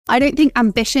I don't think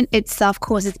ambition itself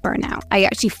causes burnout. I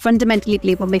actually fundamentally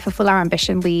believe when we fulfill our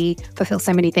ambition, we fulfill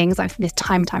so many things. I've seen this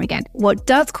time and time again. What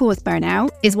does cause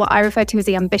burnout is what I refer to as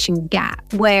the ambition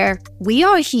gap, where we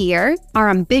are here, our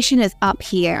ambition is up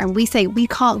here, and we say we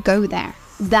can't go there.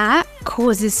 That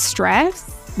causes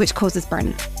stress, which causes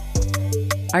burnout.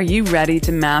 Are you ready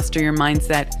to master your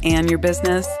mindset and your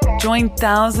business? Join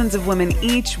thousands of women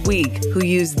each week who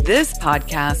use this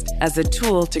podcast as a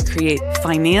tool to create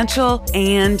financial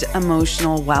and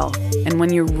emotional wealth. And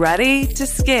when you're ready to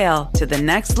scale to the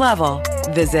next level,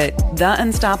 visit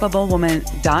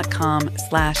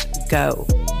theunstoppablewoman.com/go.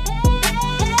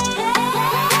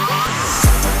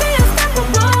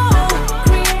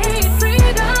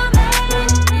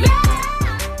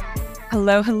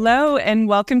 Hello, and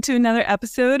welcome to another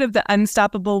episode of the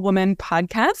Unstoppable Woman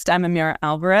podcast. I'm Amira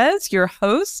Alvarez, your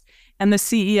host and the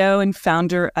CEO and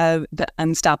founder of The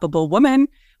Unstoppable Woman.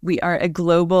 We are a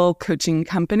global coaching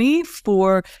company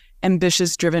for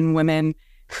ambitious-driven women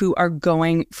who are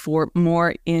going for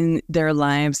more in their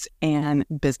lives and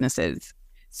businesses.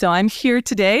 So I'm here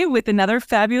today with another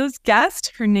fabulous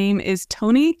guest. Her name is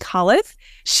Toni Collis.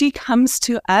 She comes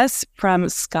to us from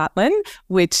Scotland,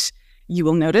 which you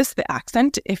will notice the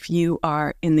accent. If you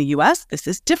are in the US, this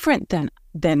is different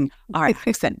than our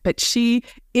accent, but she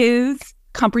is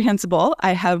comprehensible.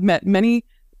 I have met many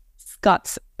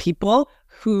Scots people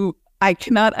who I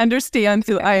cannot understand,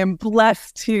 so I am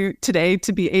blessed today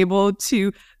to be able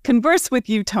to converse with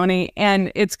you, Toni,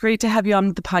 and it's great to have you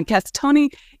on the podcast. Toni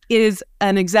is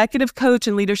an executive coach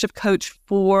and leadership coach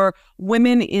for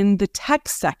women in the tech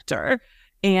sector,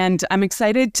 and I'm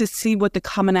excited to see what the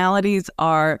commonalities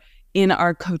are in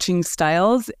our coaching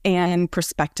styles and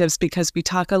perspectives, because we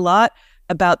talk a lot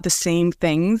about the same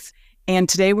things. And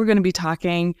today we're going to be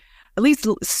talking, at least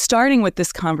starting with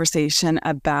this conversation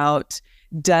about,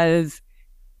 does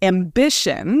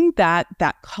ambition, that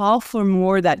call for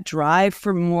more, that drive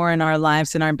for more in our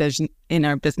lives, in our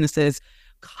businesses,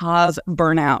 cause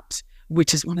burnout,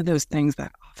 which is one of those things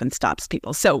that often stops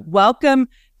people. So welcome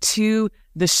to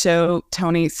the show,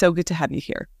 Toni. So good to have you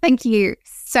here. Thank you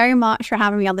so much for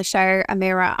having me on the show,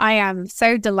 Amira. I am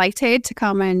so delighted to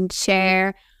come and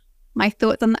share my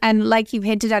thoughts. And like you've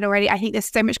hinted at already, I think there's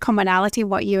so much commonality in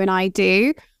what you and I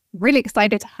do. Really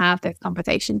excited to have this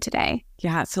conversation today.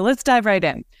 Yeah, so let's dive right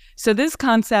in. So this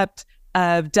concept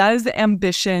of, does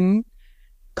ambition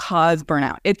cause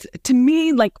burnout? It's, to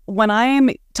me, like when I am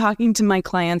talking to my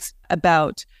clients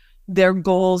about their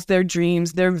goals, their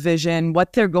dreams, their vision,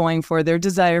 what they're going for, their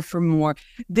desire for more,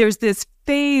 there's this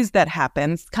phase that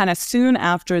happens kind of soon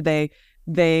after they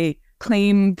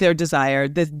claim their desire,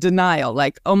 this denial,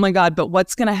 like, oh my God, but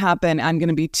what's going to happen? I'm going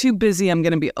to be too busy. I'm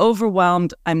going to be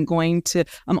overwhelmed. I'm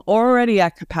already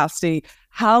at capacity.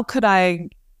 How could I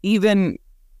even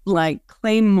like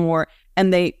claim more?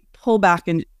 And they pull back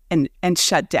and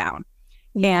shut down.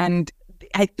 And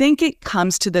I think it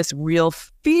comes to this real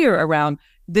fear around,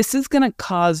 this is going to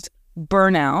cause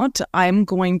burnout. I'm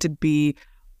going to be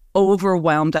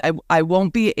overwhelmed. I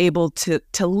won't be able to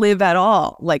live at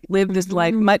all, like live this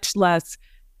life, much less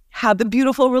have the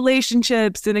beautiful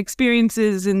relationships and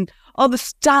experiences and all the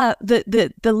stuff,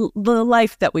 the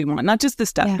life that we want, not just the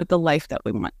stuff, but the life that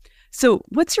we want. So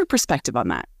what's your perspective on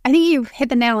that? I think you've hit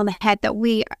the nail on the head that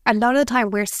a lot of the time,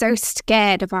 we're so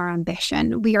scared of our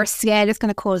ambition. We are scared it's going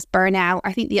to cause burnout.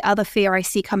 I think the other fear I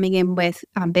see coming in with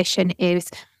ambition is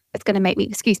it's going to make me,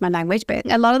 excuse my language, but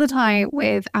a lot of the time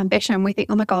with ambition, we think,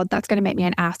 oh my God, that's going to make me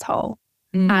an asshole.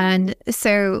 And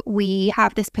so we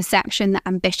have this perception that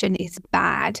ambition is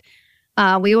bad.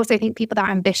 We also think people that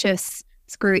are ambitious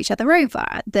screw each other over,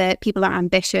 that people that are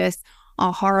ambitious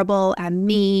are horrible and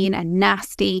mean and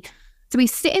nasty. So we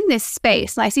sit in this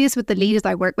space, and I see this with the leaders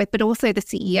I work with, but also the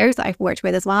CEOs that I've worked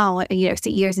with as well,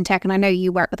 CEOs in tech. And I know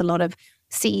you work with a lot of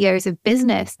CEOs of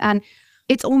business. And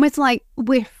it's almost like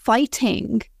we're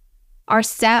fighting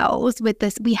ourselves with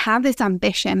this. We have this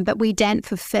ambition, but we don't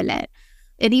fulfill it.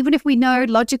 And even if we know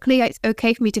logically it's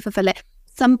okay for me to fulfill it,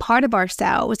 some part of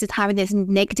ourselves is having this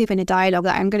negative inner dialogue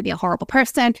that I'm going to be a horrible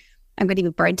person. I'm going to be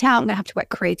burnt out. I'm going to have to work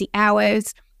crazy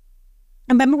hours.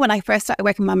 I remember when I first started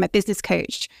working with my business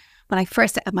coach, when I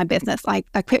first set up my business, I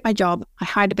quit my job. I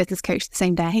hired a business coach the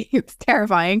same day. It was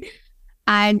terrifying.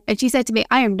 And she said to me,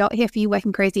 I am not here for you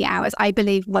working crazy hours. I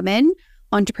believe women,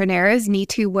 entrepreneurs, need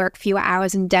to work fewer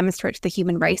hours and demonstrate to the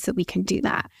human race that we can do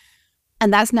that.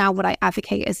 And that's now what I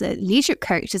advocate as a leadership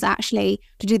coach, is actually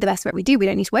to do the best work we do. We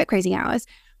don't need to work crazy hours.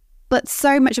 But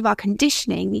so much of our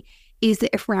conditioning is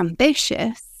that if we're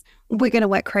ambitious, we're going to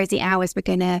work crazy hours. We're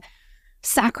going to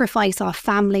sacrifice our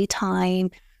family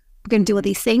time. We're going to do all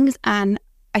these things. And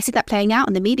I see that playing out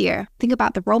in the media. Think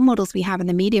about the role models we have in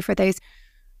the media for those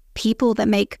people that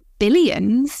make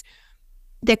billions.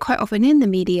 They're quite often in the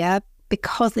media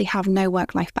because they have no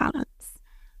work-life balance.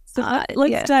 So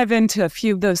let's dive into a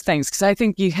few of those things, because I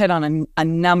think you hit on a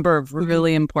number of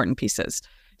really important pieces.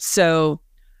 So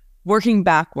working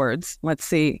backwards, let's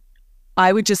see.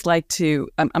 I would just like to,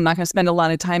 I'm not going to spend a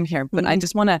lot of time here, but I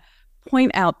just want to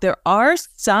point out there are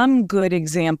some good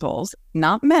examples,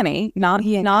 not many, not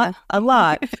a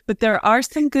lot, but there are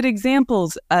some good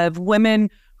examples of women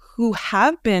who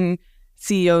have been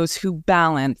CEOs who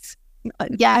balance.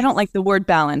 I don't like the word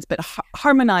balance, but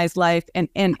harmonize life and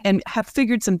have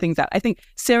figured some things out. I think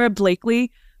Sarah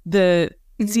Blakely, the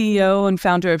CEO and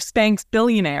founder of Spanx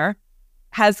Billionaire,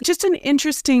 has just an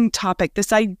interesting topic.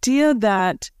 This idea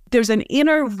that there's an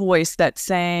inner voice that's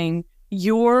saying,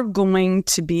 you're going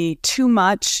to be too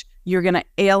much. You're going to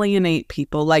alienate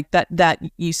people, like that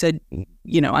you said,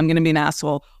 I'm going to be an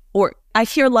asshole. Or I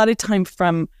hear a lot of time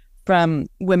from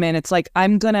women, it's like,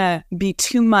 I'm going to be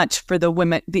too much for the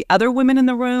women, the other women in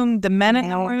the room, the men in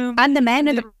the room. And the men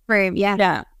in the room, yeah.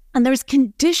 Yeah. And there's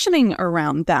conditioning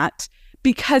around that,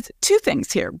 because two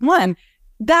things here. One,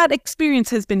 that experience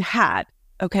has been had,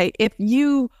 okay? If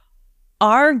you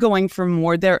are going for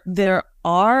more, there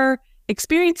are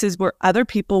experiences where other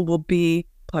people will be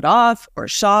put off or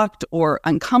shocked or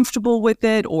uncomfortable with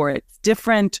it, or it's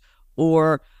different,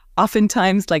 or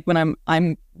oftentimes, like when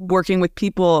I'm working with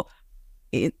people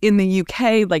in the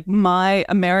UK, like my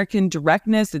American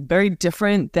directness is very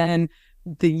different than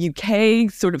the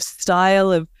UK sort of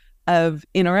style of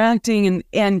interacting,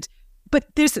 but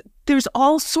there's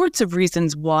all sorts of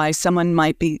reasons why someone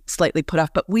might be slightly put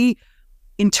off, but we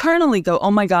internally go,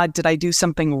 oh my God, did I do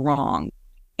something wrong?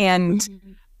 And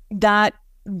that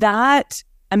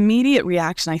immediate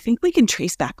reaction, I think we can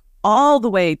trace back all the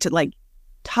way to like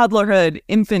toddlerhood,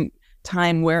 infant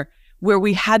time, where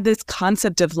we had this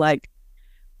concept of like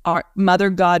our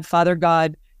mother God, father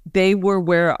God, they were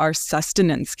where our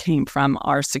sustenance came from,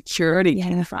 our security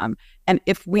came from. And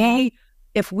if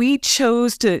we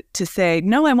chose to say,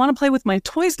 no, I want to play with my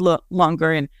toys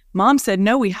longer, and mom said,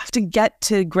 no, we have to get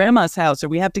to grandma's house, or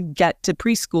we have to get to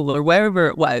preschool, or wherever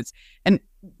it was, and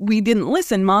we didn't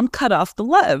listen, mom cut off the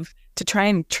love to try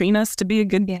and train us to be a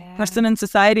good person in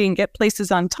society and get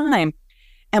places on time.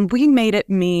 And we made it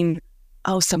mean,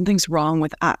 oh, something's wrong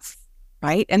with us,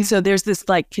 right? And so there's this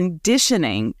like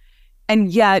conditioning,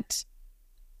 and yet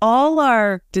all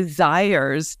our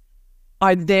desires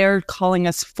are there calling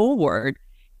us forward.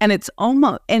 And it's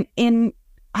almost, and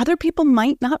other people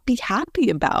might not be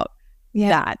happy about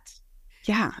that.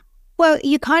 Yeah. Well,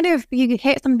 you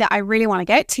hit something that I really want to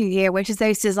get to here, which is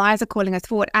those desires are calling us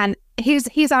forward. And here's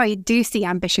how I do see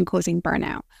ambition causing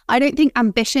burnout. I don't think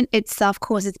ambition itself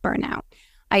causes burnout.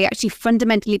 I actually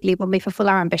fundamentally believe when we fulfill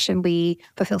our ambition, we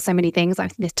fulfill so many things.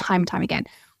 I've seen this time and time again.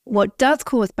 What does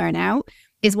cause burnout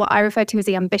is what I refer to as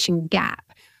the ambition gap,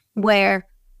 where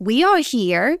we are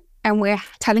here and we're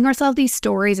telling ourselves these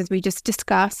stories, as we just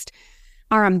discussed.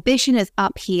 Our ambition is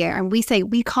up here, and we say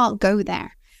we can't go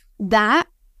there. That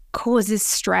causes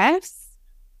stress,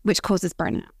 which causes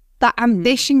burnout. That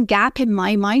ambition gap, in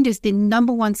my mind, is the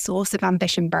number one source of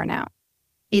ambition burnout.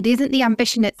 It isn't the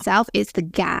ambition itself, it's the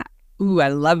gap. Ooh, I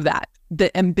love that.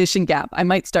 The ambition gap. I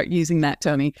might start using that,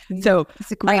 Toni. So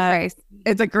it's a great phrase.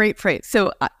 It's a great phrase.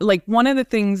 So like one of the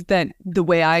things that the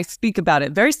way I speak about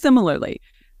it very similarly,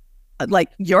 like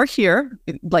you're here,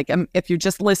 like if you're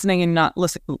just listening and not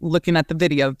looking at the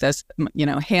video of this,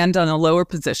 hand on a lower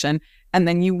position, and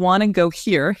then you want to go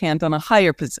here, hand on a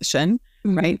higher position,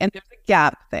 right? And there's a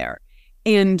gap there.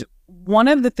 And one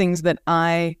of the things that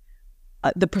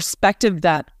the perspective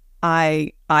that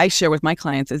I share with my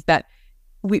clients is that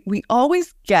we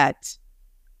always get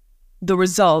the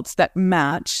results that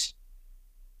match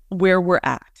where we're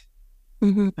at.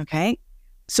 Okay?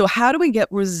 So how do we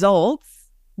get results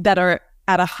that are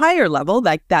at a higher level,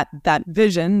 like that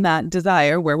vision, that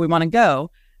desire, where we want to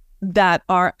go, that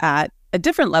are at a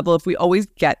different level if we always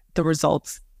get the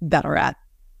results that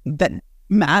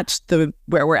match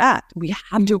where we're at? We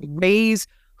have to raise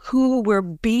who we're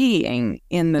being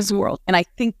in this world. And I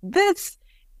think this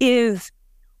is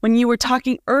when you were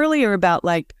talking earlier about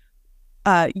like,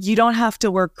 you don't have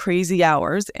to work crazy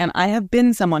hours. And I have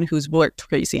been someone who's worked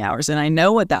crazy hours, and I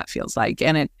know what that feels like.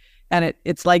 And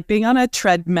it's like being on a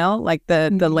treadmill, like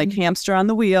the like hamster on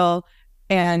the wheel,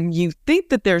 and you think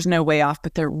that there's no way off,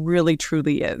 but there really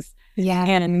truly is. Yeah.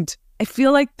 And I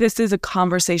feel like this is a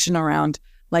conversation around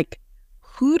like,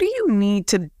 who do you need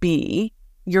to be?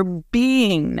 Your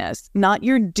beingness, not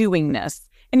your doingness.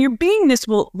 And your beingness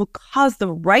will cause the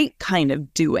right kind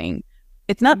of doing.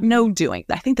 It's not no doing.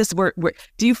 I think this is where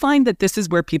do you find that this is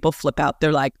where people flip out?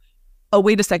 They're like, oh,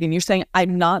 wait a second. You're saying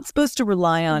I'm not supposed to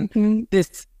rely on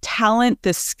this talent,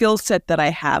 this skill set that I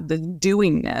have, this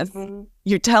doingness.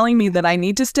 You're telling me that I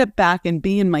need to step back and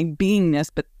be in my beingness,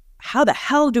 but how the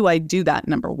hell do I do that,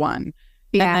 number one?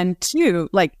 Yeah. And two,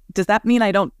 like, does that mean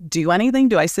I don't do anything?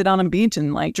 Do I sit on a beach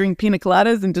and like drink pina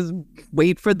coladas and just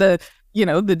wait for the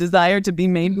desire to be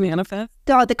made manifest?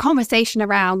 The conversation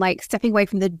around like stepping away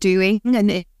from the doing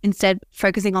and instead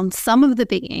focusing on some of the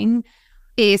being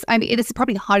is, I mean, this is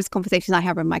probably the hardest conversation I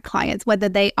have with my clients, whether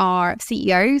they are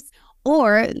CEOs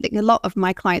or like, a lot of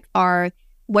my clients are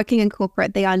working in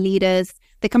corporate, they are leaders,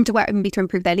 they come to work with me to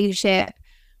improve their leadership.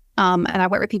 And I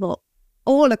work with people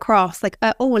all across, like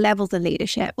at all levels of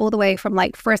leadership, all the way from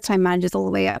like first-time managers all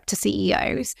the way up to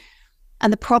CEOs.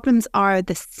 And the problems are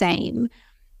the same.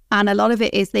 And a lot of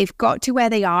it is they've got to where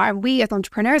they are. And we as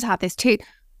entrepreneurs have this too.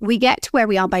 We get to where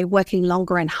we are by working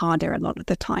longer and harder a lot of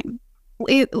the time.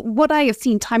 What I have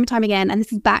seen time and time again, and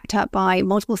this is backed up by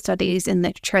multiple studies in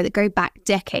literature that go back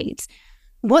decades,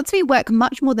 once we work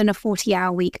much more than a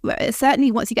 40-hour week,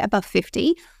 certainly once you get above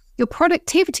 50, your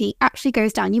productivity actually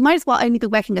goes down. You might as well only be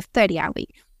working a 30-hour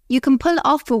week. You can pull it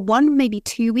off for 1, maybe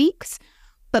 2 weeks,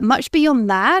 but much beyond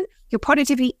that, your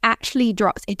productivity actually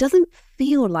drops. It doesn't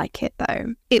feel like it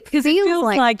though. It feels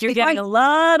like you're getting a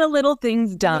lot of little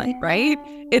things done, right?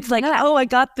 It's like, oh, I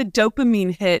got the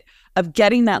dopamine hit of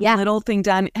getting that little thing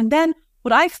done. And then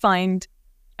what I find,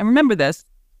 and remember this,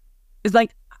 is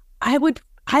like I would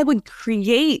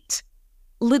create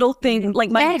little things,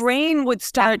 like my brain would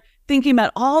start thinking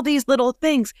about all these little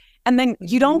things. And then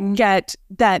you don't get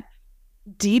that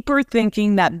deeper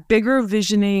thinking, that bigger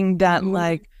visioning, that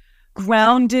like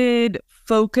grounded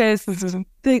focus,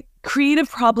 the creative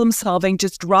problem solving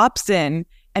just drops in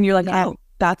and you're like, oh,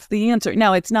 that's the answer.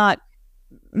 Now, it's not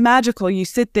magical. You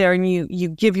sit there and you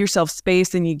give yourself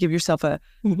space and you give yourself a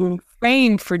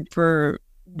frame for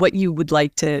what you would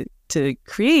like to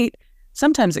create.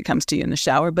 Sometimes it comes to you in the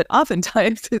shower, but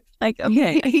oftentimes it's like,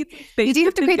 okay, I need space. You do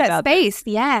have to create that space.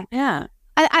 This. Yeah. Yeah.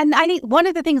 And I need, one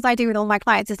of the things I do with all my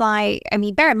clients is I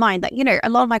mean, bear in mind that, a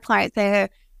lot of my clients, they're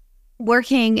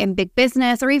working in big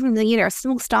business or even, a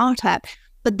small startup,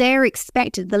 but they're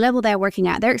expected, the level they're working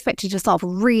at, they're expected to solve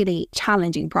really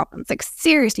challenging problems, like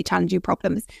seriously challenging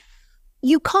problems.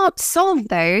 You can't solve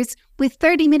those with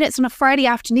 30 minutes on a Friday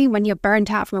afternoon when you're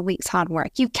burnt out from a week's hard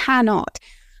work. You cannot.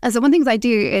 And so one of the things I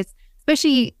do is,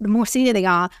 especially the more senior they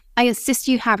are, I insist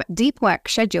you have deep work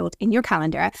scheduled in your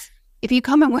calendar. If you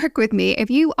come and work with me,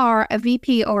 if you are a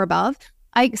VP or above,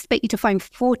 I expect you to find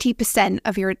 40%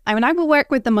 of your, I will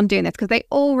work with them on doing this because they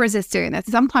all resist doing this.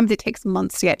 Sometimes it takes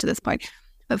months to get to this point.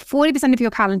 But 40% of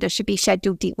your calendar should be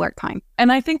scheduled deep work time.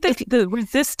 And I think that the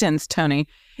resistance, Toni,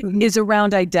 is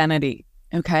around identity,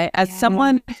 okay? As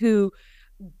someone who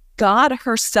got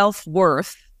her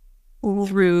self-worth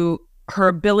through her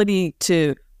ability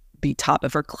to be top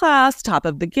of her class, top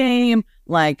of the game,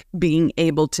 like being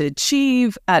able to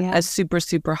achieve at a super,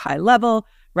 super high level,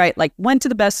 right? Like went to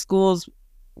the best schools,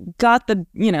 got the,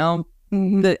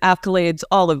 the accolades,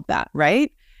 all of that,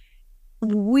 right?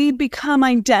 We become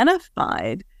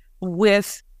identified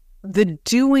with the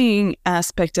doing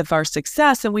aspect of our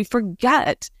success. And we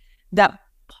forget that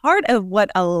part of what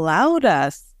allowed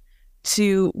us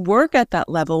to work at that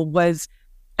level was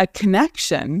a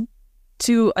connection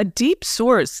to a deep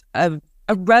source of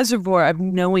a reservoir of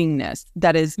knowingness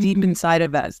that is deep inside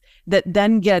of us that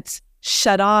then gets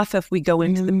shut off if we go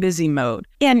into the busy mode.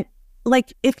 And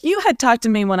like, if you had talked to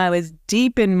me when I was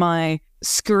deep in my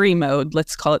scurry mode,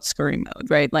 let's call it scurry mode,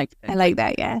 right? Like, I like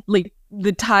that, yeah. Like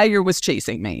the tiger was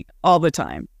chasing me all the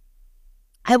time.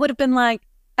 I would have been like,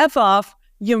 F off,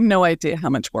 you have no idea how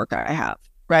much work I have,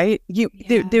 right?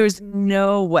 There's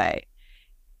no way.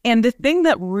 And the thing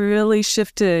that really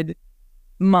shifted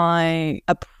my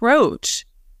approach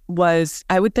was,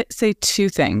 I would say 2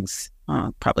 things,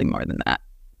 probably more than that,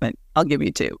 but I'll give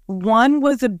you 2. One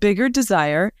was a bigger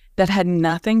desire that had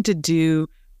nothing to do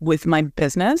with my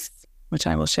business, which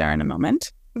I will share in a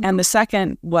moment. And the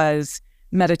second was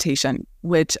meditation,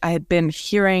 which I had been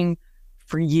hearing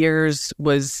for years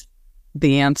was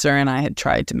the answer. And I had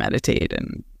tried to meditate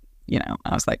and,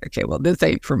 I was like, okay, well, this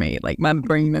ain't for me. Like my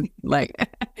brain is like,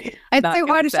 it's so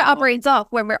hard to shut our brains off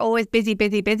when we're always busy,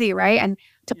 right? And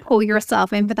to pull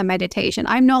yourself in for the meditation.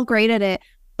 I'm not great at it,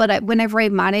 but whenever I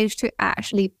manage to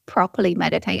actually properly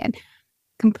meditate and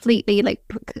completely like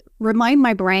remind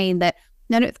my brain that,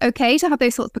 no, it's okay to have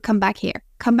those thoughts, but come back here.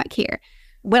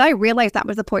 When I realized that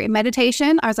was the point of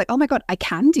meditation, I was like, oh my God, I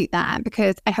can do that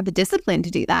because I have the discipline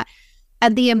to do that.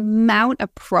 And the amount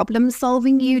of problem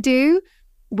solving you do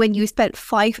when you spent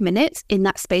 5 minutes in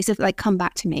that space of like, come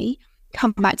back to me.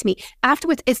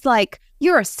 Afterwards, it's like,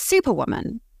 you're a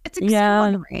superwoman. It's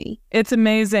extraordinary. Yeah, it's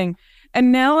amazing.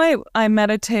 And now I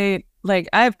meditate, like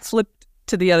I've flipped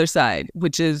to the other side,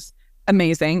 which is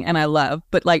amazing and I love,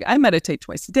 but like I meditate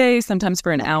twice a day, sometimes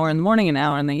for an hour in the morning, an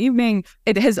hour in the evening.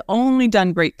 It has only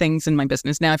done great things in my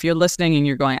business. Now, if you're listening and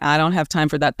you're going, I don't have time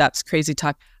for that, that's crazy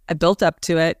talk. I built up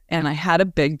to it and I had a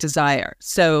big desire.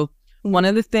 So one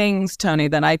of the things, Toni,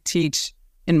 that I teach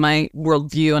in my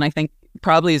worldview, and I think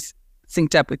probably is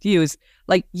synced up with you, is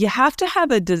like you have to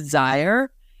have a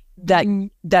desire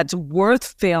that's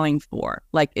worth failing for.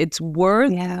 Like it's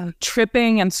worth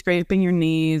tripping and scraping your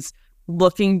knees,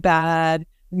 looking bad,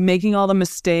 making all the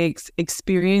mistakes,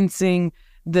 experiencing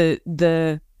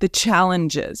the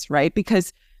challenges, right?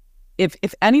 Because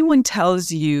if anyone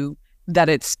tells you that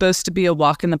it's supposed to be a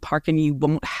walk in the park and you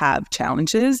won't have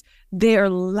challenges, they are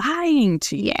lying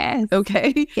to you. Yes.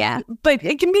 Okay? Yeah. But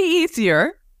it can be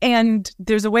easier. And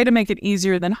there's a way to make it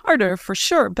easier than harder for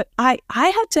sure. But I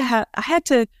had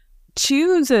to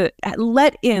choose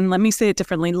let me say it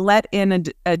differently, let in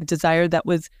a desire that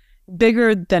was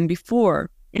bigger than before.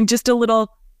 And just a little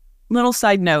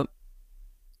side note,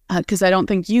 because I don't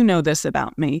think you know this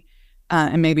about me,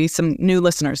 and maybe some new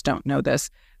listeners don't know this,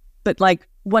 but like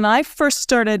when I first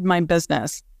started my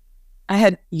business, I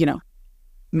had,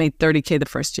 made 30K the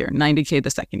first year, 90K the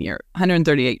second year,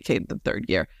 138K the third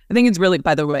year. I think it's really,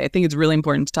 by the way,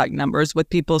 important to talk numbers with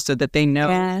people so that they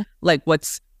know like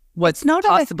what's not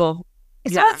possible.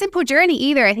 It's not a simple journey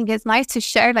either. I think it's nice to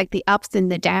share like the ups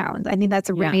and the downs. I think that's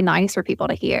really nice for people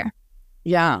to hear.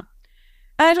 Yeah.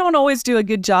 I don't always do a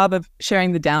good job of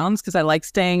sharing the downs because I like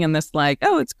staying in this like,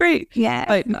 oh, it's great. Yeah.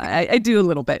 But I do a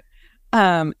little bit.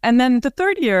 And then the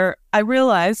third year, I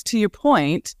realized, to your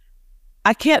point,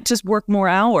 I can't just work more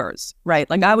hours, right?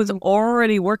 Like I was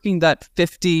already working that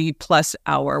 50 plus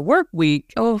hour work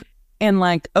week. Oh, and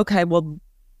like, okay, well,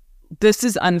 this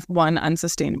is one,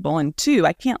 unsustainable. And two,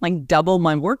 I can't like double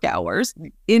my work hours.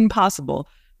 Impossible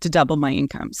to double my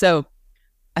income. So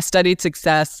I studied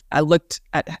success. I looked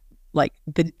at like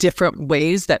the different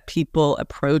ways that people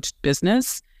approached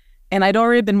business. And I'd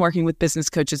already been working with business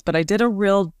coaches, but I did a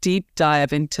real deep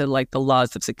dive into like the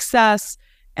laws of success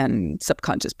and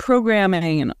subconscious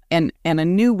programming and a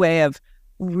new way of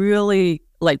really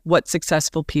like what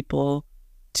successful people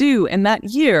do. And that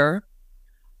year,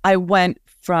 I went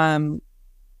from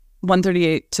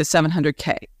 138 to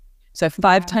 700K. So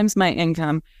 5 times my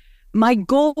income. My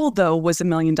goal, though, was $1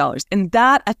 million. And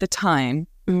that at the time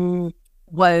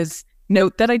was,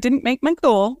 note that I didn't make my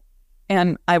goal.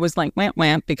 And I was like,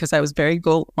 wham, because I was very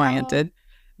goal-oriented.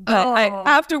 But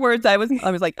afterwards, I was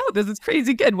like, oh, this is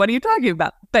crazy good. What are you talking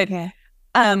about? But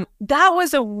that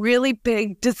was a really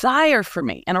big desire for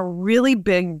me and a really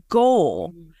big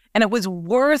goal. And it was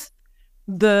worth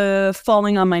the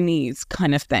falling on my knees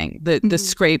kind of thing, the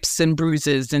scrapes and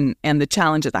bruises and the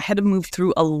challenges. I had to move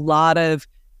through a lot of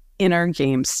inner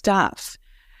game stuff.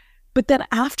 But then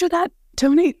after that,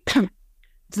 Toni,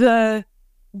 the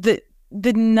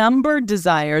number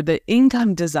desire, the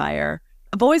income desire,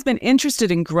 I've always been interested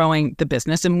in growing the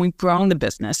business, and we've grown the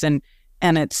business, and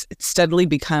it's steadily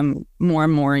become more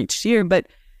and more each year. But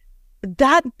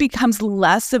that becomes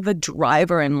less of a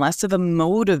driver and less of a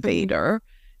motivator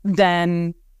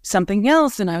than something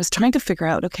else. And I was trying to figure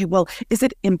out, okay, well, is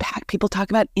it impact? People talk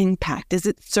about impact. Is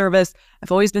it service?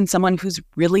 I've always been someone who's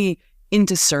really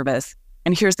into service.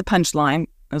 And here's the punchline.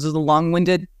 This is a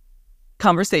long-winded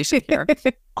conversation here.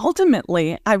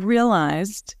 Ultimately, I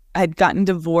realized I'd gotten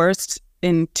divorced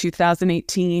in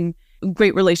 2018.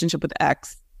 Great relationship with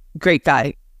ex, great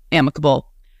guy,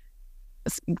 amicable,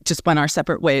 just went our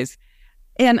separate ways.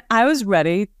 And I was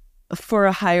ready for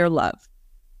a higher love.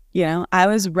 I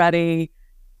was ready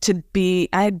to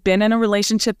I had been in a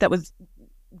relationship that was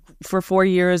for 4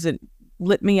 years. It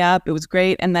lit me up. It was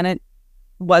great. And then it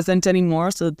wasn't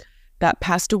anymore. So that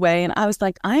passed away. And I was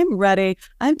like, I'm ready.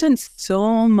 I've done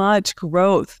so much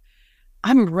growth.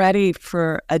 I'm ready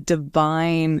for a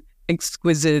divine,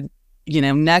 exquisite,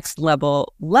 next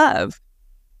level love.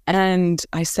 And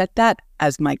I set that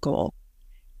as my goal.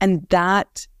 And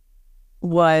that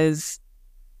was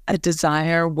a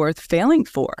desire worth failing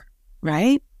for,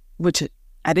 right? Which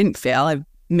I didn't fail. I've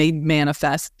made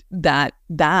manifest that,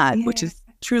 which is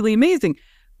truly amazing.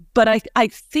 But I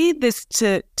see this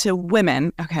to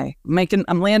women. Okay,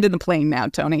 I'm landing the plane now,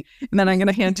 Toni, and then I'm going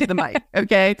to hand you the mic.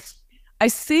 Okay,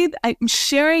 I'm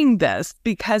sharing this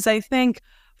because I think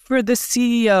for the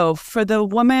CEO, for the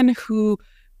woman who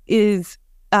is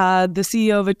the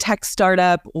CEO of a tech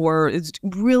startup or is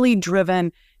really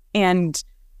driven and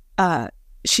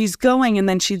she's going, and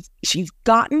then she's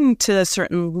gotten to a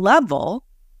certain level,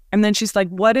 and then she's like,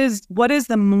 what is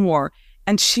the more?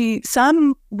 And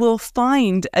some will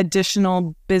find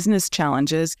additional business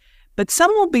challenges, but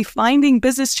some will be finding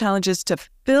business challenges to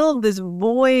fill this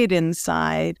void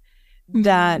inside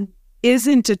that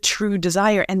isn't a true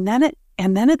desire. And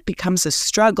then it becomes a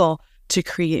struggle to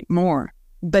create more.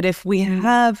 But if we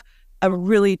have a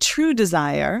really true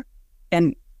desire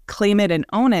and claim it and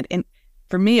own it, and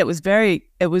for me, it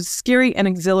was scary and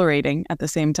exhilarating at the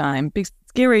same time.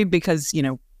 Scary because,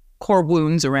 core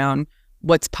wounds around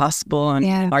what's possible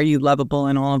and are you lovable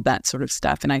and all of that sort of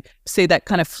stuff. And I say that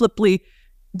kind of flippantly,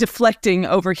 deflecting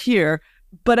over here,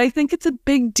 but I think it's a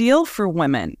big deal for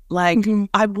women. Like,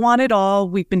 I want it all.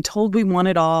 We've been told we want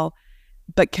it all,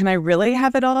 but can I really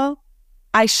have it all?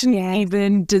 I shouldn't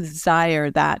even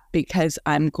desire that because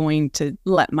I'm going to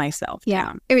let myself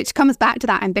down. Which comes back to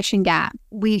that ambition gap.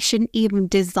 We shouldn't even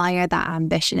desire that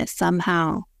ambition. It's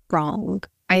somehow wrong.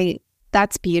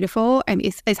 That's beautiful. I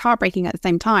mean, it's heartbreaking at the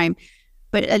same time,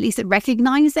 but at least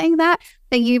recognizing that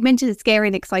you mentioned scary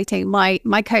and exciting.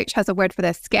 My coach has a word for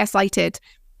this, scare-sighted.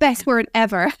 Best word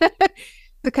ever.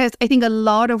 Because I think a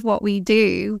lot of what we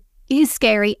do is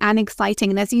scary and exciting.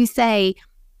 And as you say,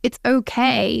 it's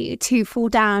okay to fall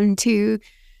down, to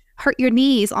hurt your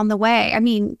knees on the way. I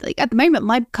mean, like at the moment,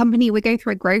 my company, we're going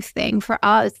through a growth thing. For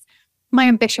us, my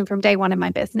ambition from day one in my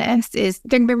business is,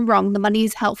 don't get me wrong, the money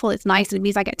is helpful, it's nice, and it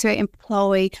means I get to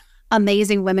employ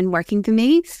amazing women working for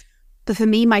me. But for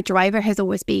me, my driver has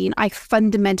always been, I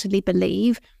fundamentally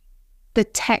believe the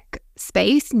tech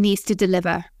space needs to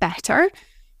deliver better.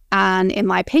 And in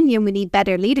my opinion, we need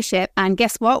better leadership. And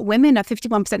guess what? Women are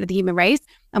 51% of the human race,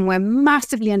 and we're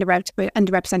massively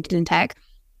underrepresented in tech.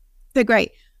 So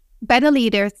great. Better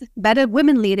leaders, better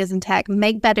women leaders in tech,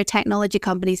 make better technology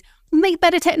companies, make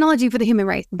better technology for the human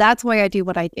race. That's why I do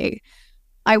what I do.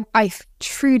 I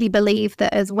truly believe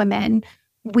that as women,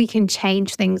 we can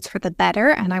change things for the better,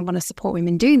 and I want to support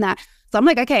women doing that. So I'm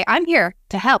like, okay, I'm here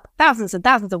to help thousands and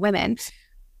thousands of women.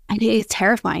 And it is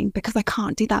terrifying because I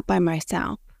can't do that by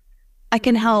myself. I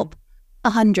can help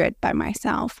 100 by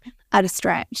myself at a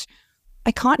stretch.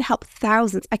 I can't help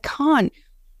thousands. I can't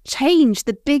change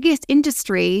the biggest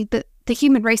industry that the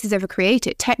human race has ever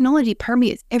created. Technology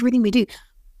permeates everything we do.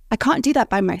 I can't do that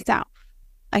by myself.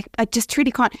 I just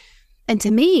truly can't. And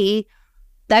to me,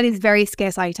 that is very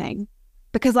scare-sighting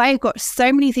because I've got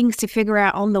so many things to figure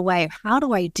out on the way. How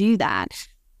do I do that?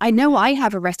 I know I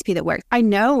have a recipe that works. I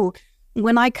know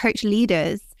when I coach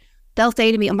leaders, they'll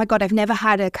say to me, oh my God, I've never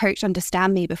had a coach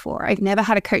understand me before. I've never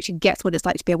had a coach who gets what it's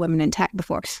like to be a woman in tech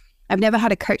before. I've never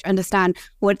had a coach understand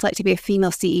what it's like to be a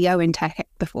female CEO in tech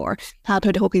before, how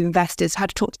to talk with investors, how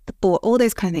to talk to the board, all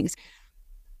those kind of things.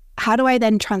 How do I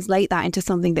then translate that into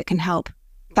something that can help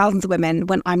thousands of women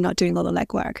when I'm not doing all the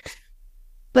legwork?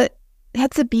 But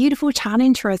that's a beautiful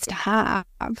challenge for us to have.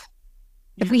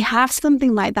 If we have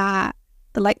something like that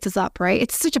lights us up, right?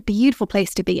 It's such a beautiful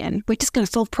place to be in. We're just going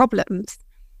to solve problems.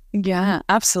 Yeah,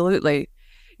 absolutely.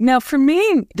 Now, for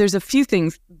me, there's a few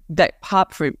things that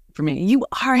pop for me. You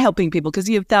are helping people because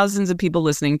you have thousands of people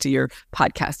listening to your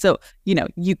podcast. So,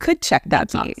 you could check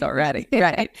that box already,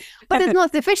 right? But it's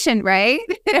not sufficient, right?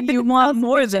 You want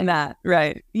more than that,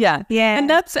 right? Yeah. Yeah.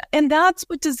 And that's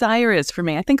what desire is for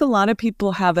me. I think a lot of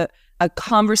people have a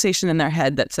conversation in their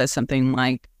head that says something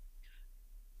like,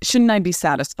 shouldn't I be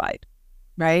satisfied,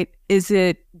 right? Is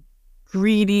it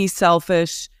greedy,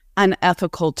 selfish,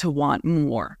 unethical to want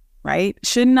more, right?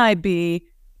 Shouldn't I be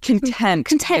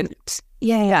content?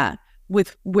 Yeah,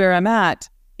 with where I'm at.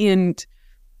 And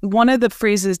one of the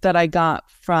phrases that I got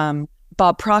from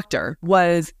Bob Proctor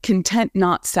was content,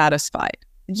 not satisfied.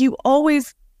 You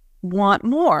always want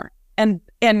more. And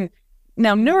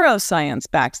now neuroscience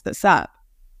backs this up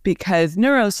because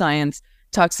neuroscience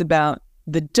talks about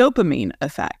the dopamine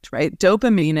effect, right?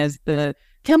 Dopamine is the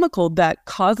chemical that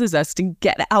causes us to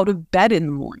get out of bed in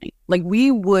the morning. Like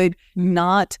we would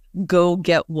not go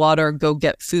get water, go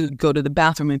get food, go to the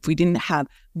bathroom if we didn't have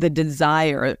the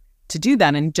desire to do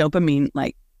that. And dopamine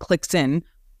clicks in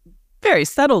very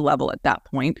subtle level at that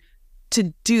point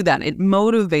to do that. It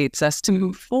motivates us to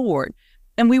move forward.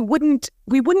 And we wouldn't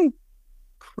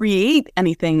create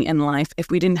anything in life if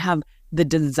we didn't have the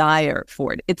desire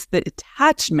for it. It's the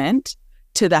attachment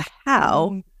to the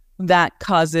how that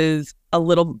causes a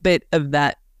little bit of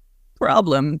that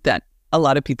problem that a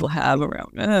lot of people have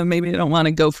around, maybe I don't want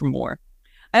to go for more.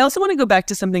 I also want to go back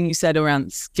to something you said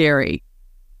around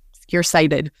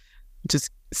scare-sighted, which is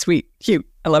sweet, cute.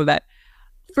 I love that.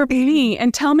 For me,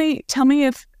 and tell me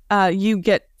if you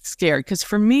get scared, because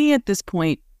for me at this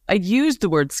point, I used the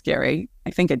word scary.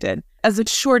 I think I did. as a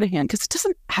shorthand, because it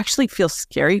doesn't actually feel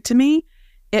scary to me.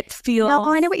 It feels... No,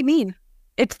 I know what you mean.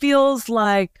 It feels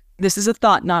like this is a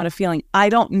thought, not a feeling. I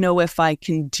don't know if I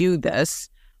can do this.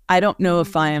 I don't know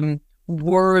if I am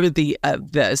worthy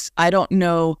of this. I don't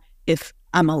know if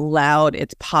I'm allowed,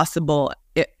 it's possible.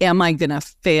 Am I going to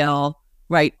fail?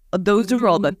 Right? Those are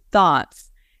all the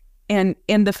thoughts. And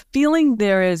the feeling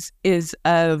there is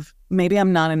of maybe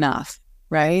I'm not enough,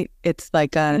 right? It's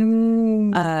like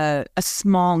a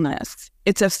smallness.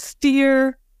 It's a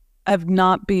fear of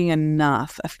not being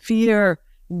enough, a fear,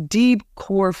 deep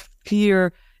core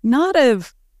fear, not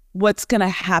of what's going to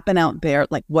happen out there,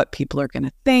 like what people are going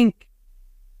to think,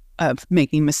 of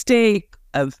making a mistake,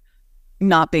 of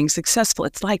not being successful.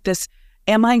 It's like this,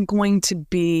 am I going to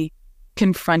be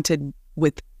confronted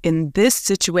with, in this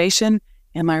situation,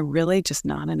 am I really just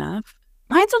not enough?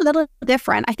 Mine's a little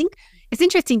different. I think it's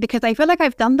interesting because I feel like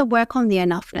I've done the work on the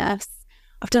enoughness.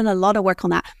 I've done a lot of work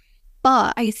on that.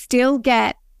 But I still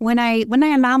get, when I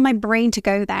allow my brain to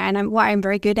go there, and what I'm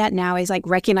very good at now is like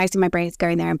recognizing my brain is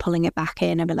going there and pulling it back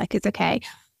in and be like, it's okay.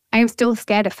 I am still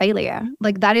scared of failure.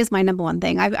 Like that is my number one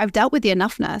thing. I've dealt with the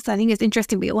enoughness. I think it's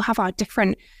interesting. We all have our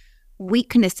different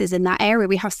weaknesses in that area.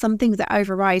 We have some things that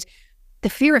override. The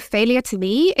fear of failure, to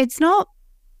me, it's not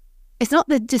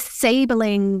the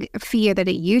disabling fear that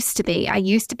it used to be. I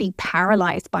used to be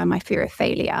paralyzed by my fear of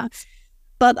failure.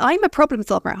 But I'm a problem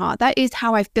solver at heart. That is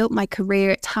how I've built my career.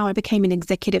 It's how I became an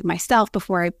executive myself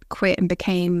before I quit and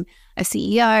became a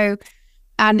CEO.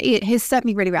 And it has served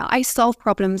me really well. I solve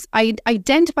problems. I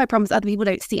identify problems other people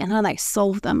don't see, and then I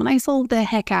solve them, and I solve the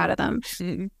heck out of them.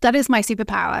 That is my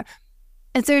superpower.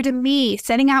 And so to me,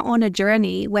 setting out on a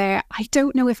journey where I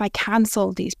don't know if I can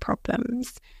solve these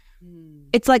problems,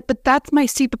 it's like, but that's my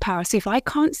superpower. So if I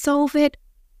can't solve it,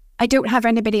 I don't have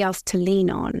anybody else to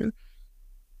lean on.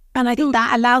 And I think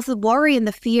that allows the worry and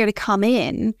the fear to come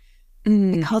in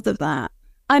because of that.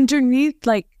 Underneath,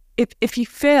 like, if you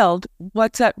failed,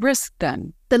 what's at risk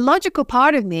then? The logical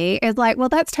part of me is like, well,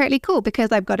 that's totally cool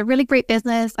because I've got a really great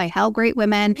business. I help great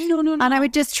women. No. And I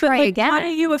would just try again. What are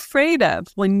you afraid of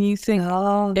when you think,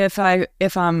 if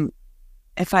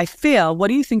I fail, what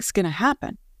do you think's going to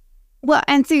happen? Well,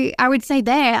 and so I would say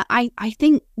there, I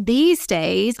think these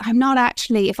days, I'm not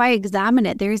actually, if I examine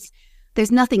it, there's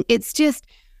nothing. It's just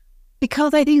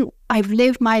because I think I've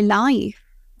lived my life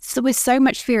with so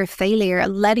much fear of failure,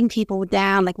 letting people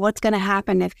down, like what's going to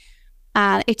happen if,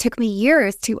 it took me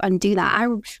years to undo that.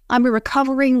 I'm a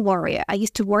recovering worrier. I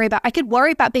could worry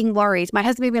about being worried. My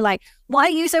husband would be like, why are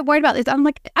you so worried about this? I'm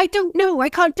like, I don't know. I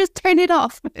can't just turn it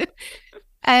off.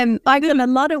 I've done a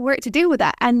lot of work to deal with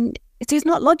that. And it's just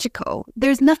not logical.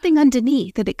 There's nothing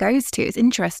underneath that it goes to. It's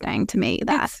interesting to me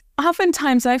that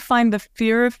oftentimes I find the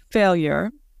fear of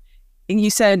failure, and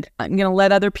you said, I'm going to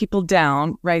let other people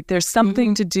down, right? There's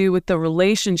something to do with the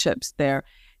relationships there.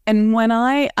 And when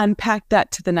I unpack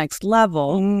that to the next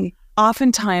level,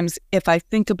 oftentimes if I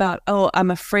think about, I'm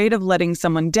afraid of letting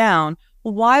someone down,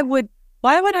 well, why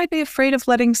would I be afraid of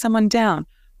letting someone down?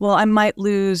 Well, I might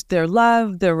lose their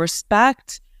love, their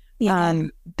respect,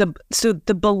 the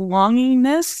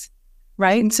belongingness,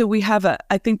 right? And so we have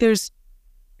I think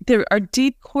there are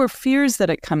deep core fears that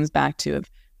it comes back to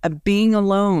of being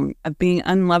alone, of being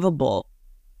unlovable,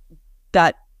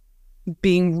 that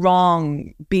being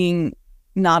wrong, being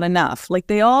not enough. Like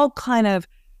they all kind of,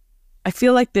 I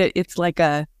feel like that it's like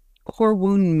a core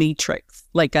wound matrix,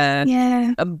 like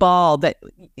a ball that,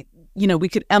 we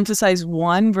could emphasize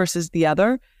one versus the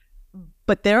other,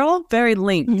 but they're all very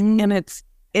linked. And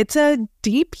it's a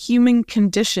deep human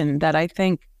condition that I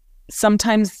think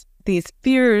sometimes these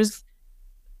fears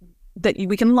that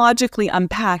we can logically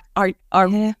unpack are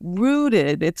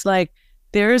rooted. It's like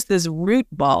there's this root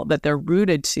ball that they're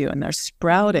rooted to and they're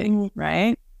sprouting,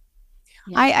 right?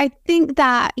 Yeah. I think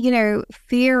that,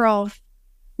 fear of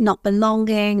not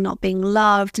belonging, not being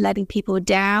loved, letting people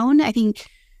down, I think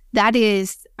that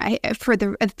is,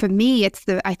 for me, it's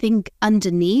I think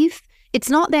underneath. It's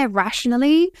not there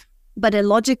rationally, but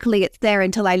illogically it's there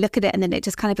until I look at it and then it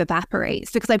just kind of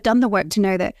evaporates because I've done the work to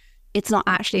know that it's not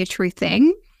actually a true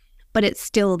thing, but it's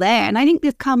still there. And I think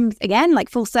this comes, again, like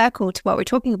full circle to what we're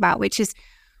talking about, which is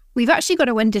we've actually got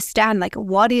to understand, like,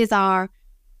 what is our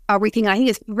everything. I think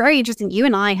it's very interesting. You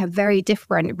and I have very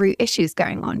different root issues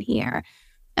going on here.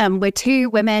 We're two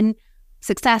women,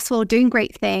 successful, doing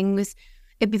great things.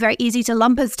 It'd be very easy to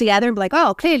lump us together and be like,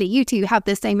 oh, clearly you two have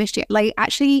the same issue. Like,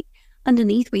 actually,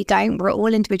 underneath, we don't. We're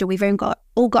all individual. We've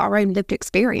all got our own lived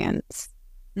experience.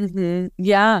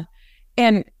 Yeah.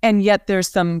 And yet there's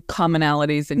some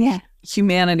commonalities in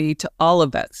humanity to all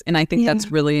of us. And I think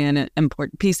that's really an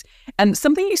important piece. And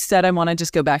something you said, I want to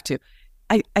just go back to.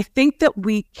 I think that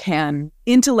we can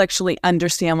intellectually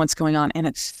understand what's going on. And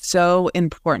it's so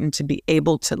important to be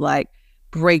able to like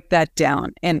break that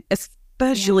down. And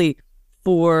especially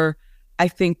for, I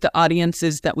think, the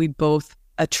audiences that we both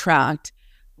attract.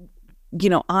 You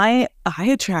know, I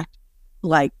attract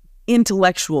like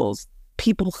intellectuals,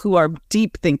 people who are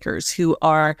deep thinkers, who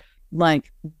are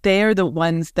like, they're the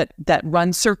ones that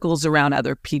run circles around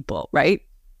other people, right?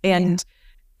 And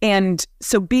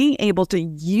so being able to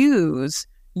use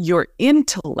your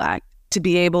intellect to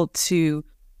be able to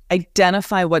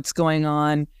identify what's going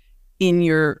on in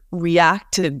your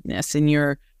reactiveness, in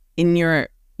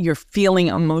your feeling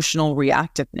emotional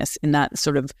reactiveness, in that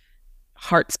sort of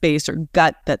heart space or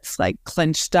gut that's like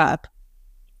clenched up,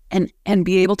 and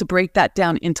be able to break that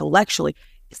down intellectually,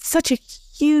 it's such a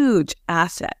huge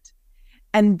asset.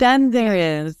 And then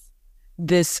there is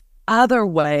this other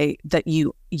way that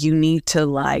you need to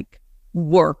like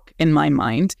work, in my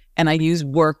mind, and I use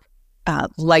work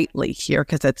lightly here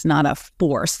because it's not a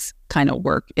force kind of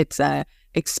work. It's a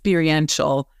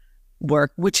experiential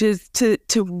work, which is to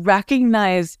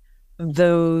recognize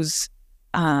those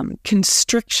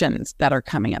constrictions that are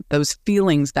coming up, those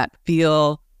feelings that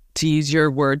feel, to use your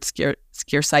word,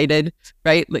 scarce-sighted,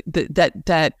 right? Like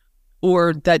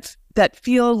that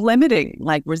feel limiting,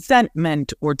 like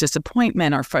resentment or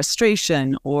disappointment or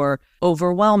frustration or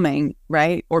overwhelming,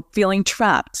 right? Or feeling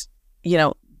trapped. You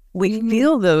know, we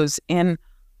feel those in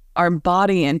our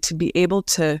body, and to be able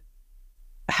to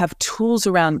have tools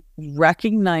around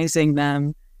recognizing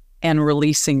them and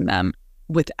releasing them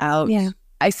without,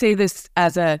 I say this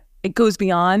as it goes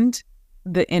beyond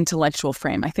the intellectual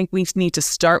frame. I think we need to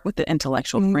start with the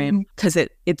intellectual frame because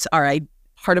it's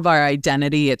part of our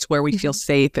identity. It's where we feel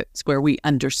safe. It's where we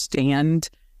understand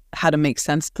how to make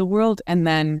sense of the world, and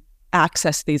then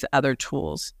access these other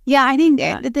tools. Yeah, I think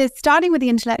starting with the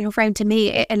intellectual frame, to me,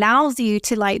 it allows you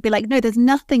to like be like, no, there's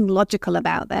nothing logical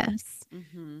about this,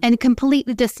 and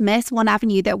completely dismiss one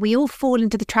avenue that we all fall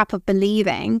into the trap of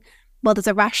believing, well, there's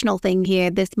a rational thing here.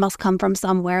 This must come from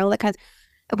somewhere. All that kind of,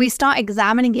 if we start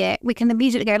examining it, we can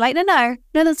immediately go like, no,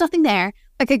 there's nothing there.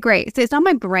 Okay, great. So it's not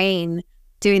my brain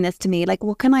doing this to me. Like,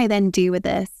 what can I then do with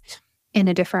this in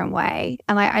a different way?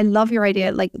 And I love your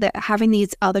idea, like that having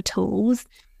these other tools.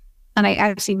 And I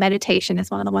actually, meditation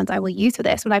is one of the ones I will use for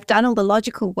this. When I've done all the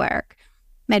logical work,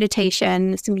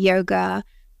 meditation, some yoga,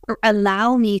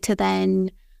 allow me to then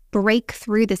break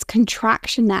through this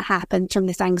contraction that happens from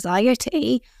this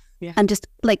anxiety and just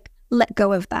like let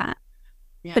go of that.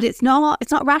 Yeah. But it's not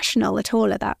rational at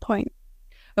all at that point.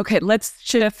 Okay, let's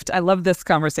shift. I love this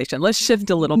conversation. Let's shift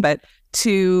a little bit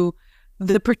to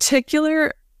the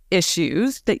particular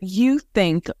issues that you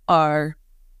think are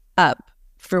up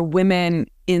for women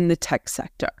in the tech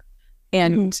sector.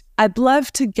 And I'd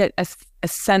love to get a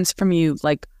sense from you,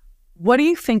 like, what do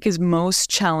you think is most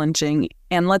challenging?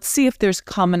 And let's see if there's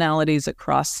commonalities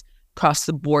across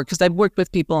the board, because I've worked with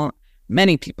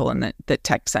many people in the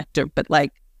tech sector, but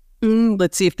like,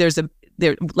 let's see if there's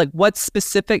what's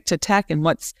specific to tech and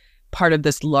what's part of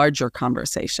this larger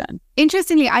conversation.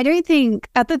 Interestingly, I don't think,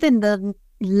 other than the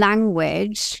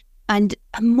language and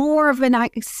more of an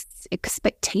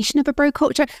expectation of a bro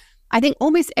culture, I think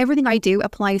almost everything I do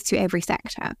applies to every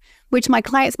sector, which my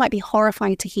clients might be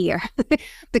horrified to hear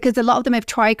because a lot of them have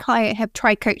tried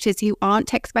coaches who aren't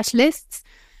tech specialists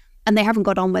and they haven't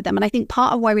got on with them. And I think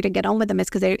part of why we don't get on with them is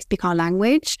because they don't speak our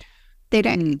language. They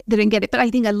don't get it. But I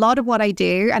think a lot of what I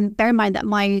do, and bear in mind that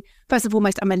first and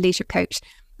foremost, I'm a leadership coach.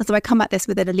 And so I come at this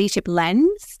with a leadership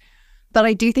lens. But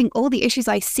I do think all the issues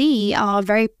I see are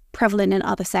very prevalent in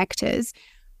other sectors.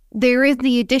 There is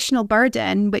the additional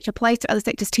burden, which applies to other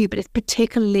sectors too, but it's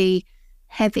particularly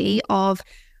heavy, of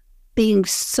being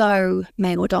so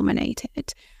male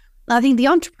dominated. I think the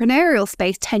entrepreneurial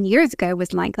space 10 years ago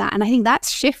was like that. And I think that's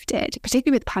shifted,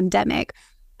 particularly with the pandemic.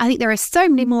 I think there are so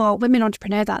many more women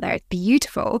entrepreneurs out there. It's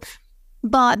beautiful.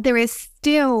 But there is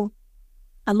still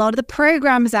a lot of the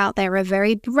programs out there are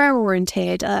very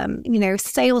bro-oriented,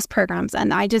 sales programs.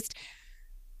 And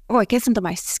it gets under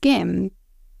my skin.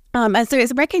 And so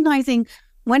it's recognizing,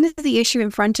 when is the issue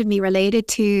in front of me related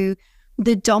to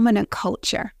the dominant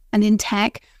culture? And in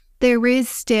tech, there is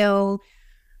still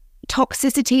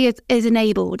toxicity is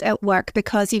enabled at work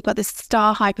because you've got this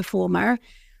star high performer.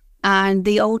 And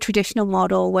the old traditional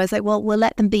model was like, well, we'll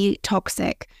let them be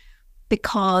toxic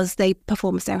because they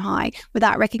perform so high,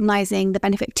 without recognizing the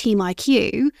benefit of team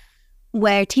IQ,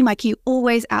 where team IQ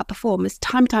always outperforms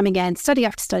time and time again. Study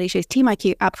after study shows team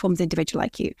IQ outperforms individual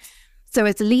IQ. So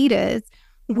as leaders,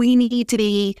 we need to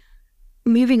be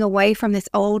moving away from this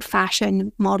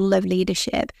old-fashioned model of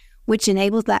leadership, which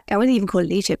enables that. I wouldn't even call it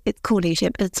leadership. It's called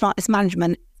leadership. It's not. It's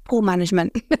management. poor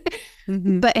management,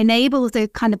 but enables the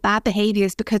kind of bad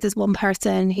behaviors because there's one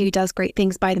person who does great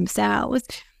things by themselves.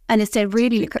 And instead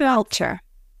really look at culture.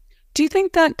 Do you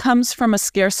think that comes from a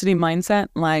scarcity mindset?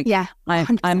 Like, yeah,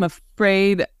 I'm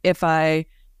afraid if I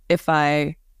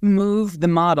move the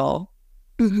model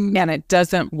and it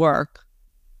doesn't work,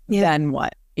 then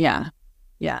what? Yeah.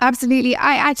 Absolutely.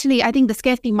 I think the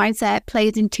scarcity mindset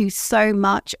plays into so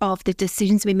much of the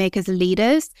decisions we make as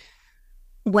leaders,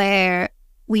 where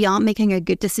we aren't making a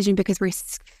good decision because we're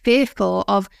fearful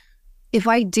of, if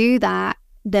I do that,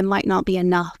 there might not be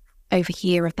enough over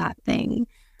here of that thing.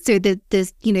 So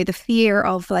there's, the fear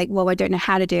of like, well, I don't know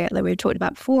how to do it, like we talked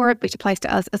about before, which applies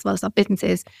to us as well as our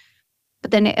businesses.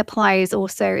 But then it applies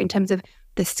also in terms of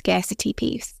the scarcity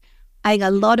piece. I think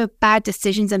a lot of bad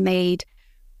decisions are made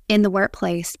in the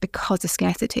workplace because of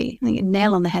scarcity. I think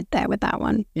nail on the head there with that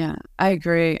one. Yeah, I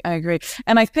agree.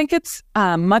 And I think it's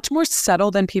much more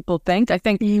subtle than people think. I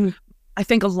think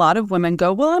a lot of women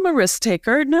go, well, I'm a risk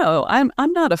taker. No, I'm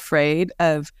not afraid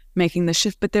of making the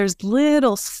shift, but there's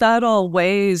little subtle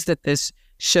ways that this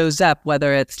shows up,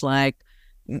 whether it's like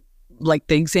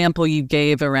the example you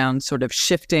gave around sort of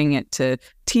shifting it to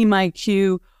team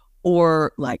IQ,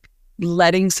 or like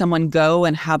letting someone go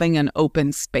and having an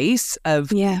open space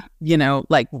of,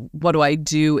 like, what do I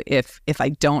do if I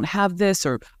don't have this,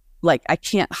 or like I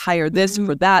can't hire this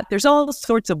for that. There's all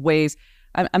sorts of ways.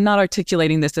 I'm not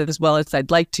articulating this as well as I'd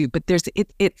like to, but there's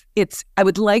it's I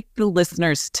would like the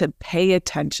listeners to pay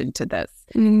attention to this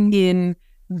in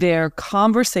their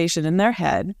conversation in their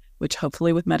head, which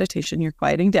hopefully with meditation you're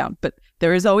quieting down. But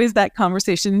there is always that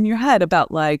conversation in your head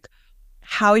about like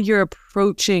how you're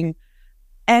approaching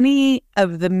any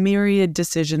of the myriad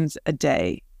decisions a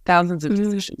day, thousands of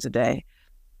decisions a day.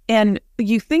 And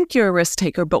you think you're a risk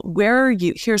taker, but where are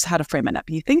you? Here's how to frame it up.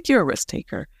 You think you're a risk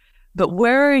taker, but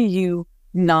where are you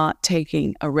not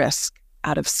taking a risk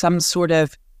out of some sort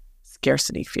of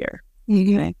scarcity fear?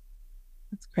 Okay.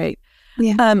 That's great.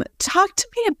 Yeah. Talk to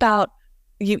me about,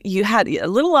 you had a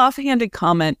little offhanded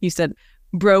comment. You said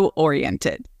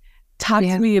bro-oriented. Talk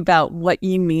to me about what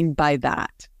you mean by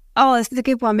that. Oh, this is a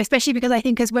good one, especially because I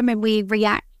think as women, we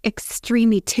react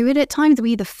extremely to it at times.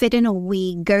 We either fit in or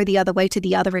we go the other way to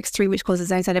the other extreme, which causes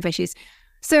its own set of issues.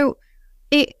 So,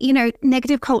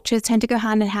 negative cultures tend to go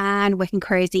hand in hand, working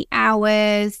crazy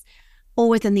hours,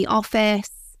 always in the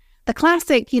office. The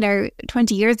classic,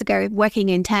 20 years ago, working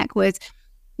in tech was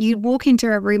you'd walk into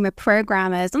a room of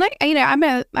programmers. And I'm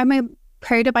a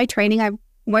coder by training. I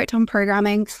worked on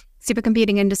programming,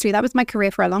 supercomputing industry. That was my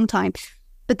career for a long time.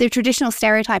 But the traditional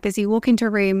stereotype is you walk into a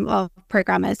room of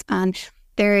programmers and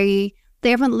they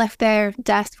haven't left their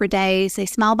desk for days. They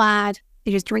smell bad.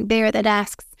 They just drink beer at their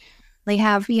desks. They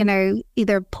have,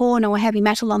 either porn or heavy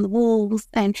metal on the walls.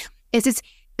 And it's just,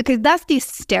 because that's the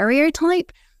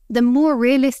stereotype. The more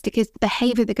realistic is the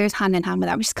behavior that goes hand in hand with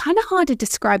that, which is kind of hard to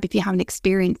describe if you haven't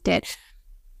experienced it.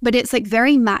 But it's like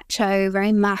very macho,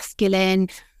 very masculine.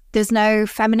 There's no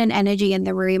feminine energy in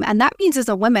the room. And that means as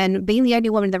a woman, being the only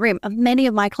woman in the room, many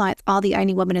of my clients are the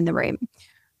only woman in the room.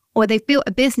 Or they've built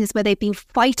a business where they've been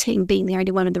fighting being the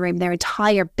only one in the room their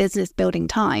entire business building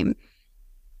time.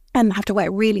 And have to work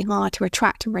really hard to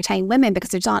attract and retain women because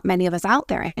there aren't many of us out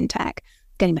there in tech.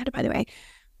 Getting better, by the way.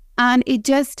 And it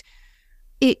just,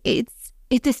 it's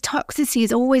this toxicity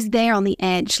is always there on the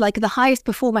edge. Like the highest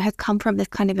performer has come from this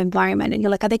kind of environment. And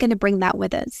you're like, are they going to bring that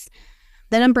with us?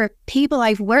 The number of people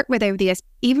I've worked with over the years,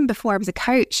 even before I was a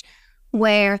coach,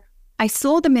 where I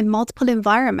saw them in multiple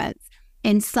environments.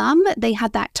 In some, they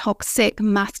had that toxic,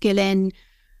 masculine,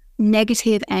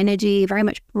 negative energy, very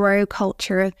much bro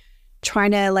culture,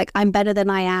 trying to like, I'm better than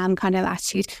I am kind of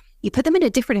attitude. You put them in a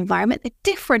different environment, a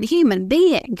different human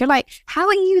being. You're like, how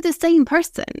are you the same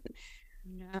person?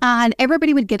 Yeah. And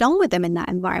everybody would get on with them in that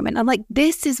environment. I'm like,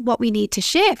 this is what we need to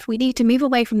shift. We need to move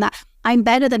away from that I'm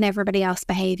better than everybody else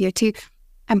behavior to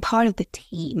I'm part of the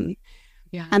team.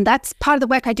 Yeah. And that's part of the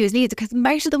work I do as leaders, because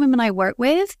most of the women I work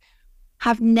with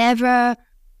have never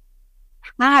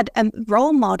had a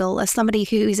role model as somebody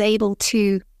who is able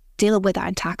to deal with that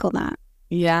and tackle that.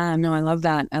 Yeah, no, I love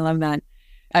that.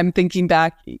 I'm thinking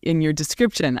back in your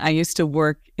description. I used to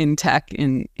work in tech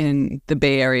in the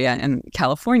Bay Area in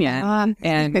California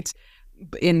and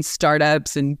in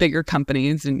startups and bigger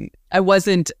companies. And I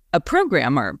wasn't a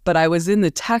programmer, but I was in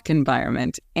the tech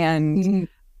environment. And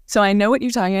so I know what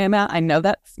you're talking about. I know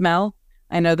that smell.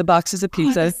 I know the boxes of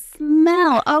pizza. The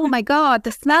smell. Oh my God.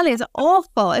 The smell is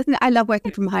awful, isn't it? I love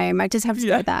working from home. I just have to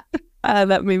say that.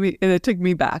 That made me, it took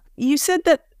me back. You said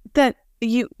that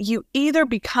you either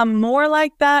become more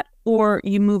like that or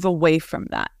you move away from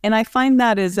that. And I find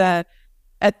that is a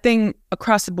thing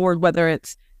across the board, whether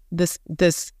it's this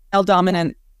male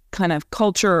dominant kind of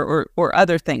culture or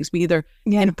other things. We either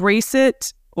embrace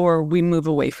it or we move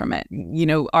away from it. You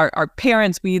know, our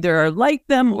parents, we either are like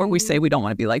them or we say we don't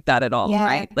want to be like that at all,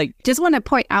 right? Like, just want to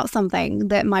point out something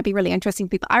that might be really interesting to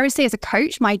people. I would say as a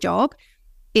coach, my job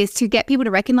is to get people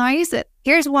to recognize that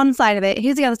here's one side of it,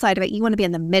 here's the other side of it. You want to be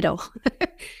in the middle.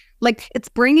 Like, it's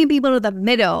bringing people to the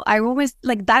middle. I almost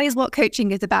like that is what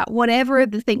coaching is about, whatever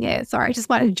the thing is. Sorry, I just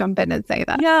wanted to jump in and say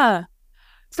that. Yeah.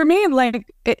 For me,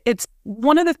 like, it's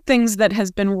one of the things that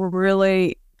has been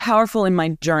really powerful in my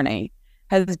journey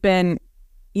has been,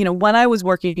 you know, when I was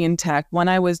working in tech, when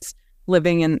I was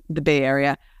living in the Bay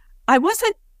Area, I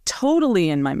wasn't totally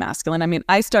in my masculine. I mean,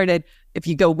 I started, if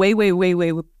you go way, way, way,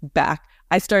 way back,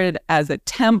 I started as a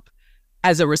temp,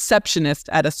 as a receptionist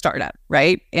at a startup,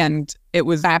 right? And it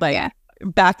was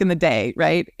back in the day,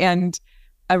 right? And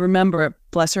I remember,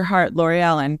 bless her heart, Lori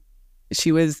Allen,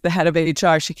 she was the head of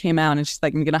HR. She came out and she's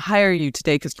like, I'm going to hire you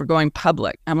today because we're going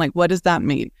public. I'm like, what does that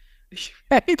mean?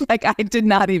 Right? Like, I did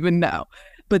not even know.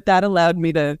 But that allowed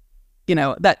me to, you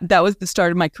know, that was the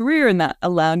start of my career, and that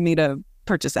allowed me to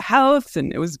purchase a house,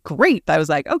 and it was great. I was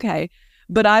like, okay.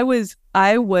 But I was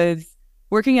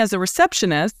working as a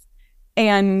receptionist,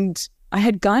 and I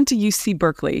had gone to UC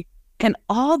Berkeley, and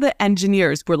all the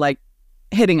engineers were like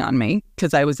hitting on me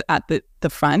because I was at the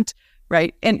front,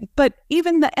 right? But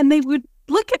even and they would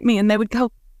look at me and they would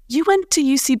go, you went to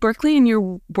UC Berkeley and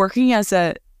you're working as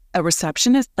a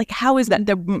receptionist? Like, how is that?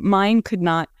 Their mind could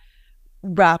not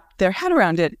wrap their head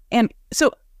around it. And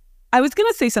so I was going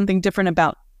to say something different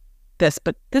about this,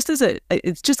 but this is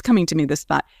it's just coming to me, this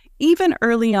thought. Even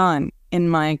early on in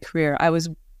my career,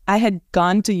 I had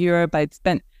gone to Europe. I'd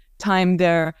spent time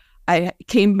there. I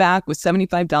came back with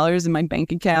 $75 in my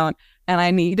bank account, and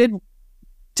I needed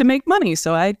to make money.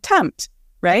 So I temped,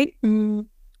 right?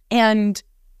 And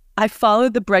I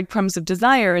followed the breadcrumbs of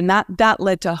desire, and that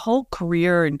led to a whole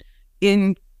career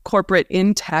in corporate,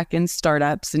 in tech, and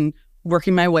startups, and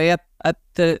working my way up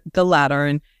the ladder.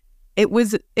 And it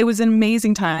was an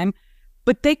amazing time,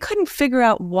 but they couldn't figure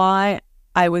out why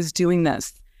I was doing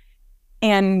this.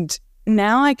 And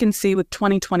now I can see with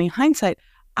 2020 hindsight,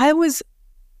 I was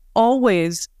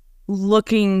always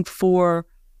looking for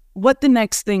what the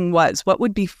next thing was, what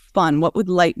would be fun, what would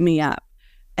light me up,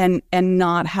 and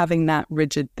not having that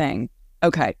rigid thing.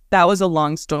 Okay, that was a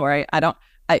long story.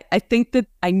 I think that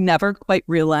I never quite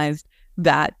realized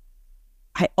that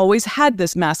I always had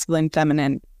this masculine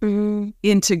feminine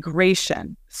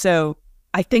integration. So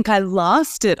I think I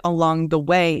lost it along the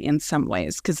way in some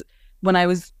ways, because when I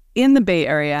was in the Bay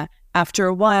Area, after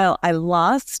a while, I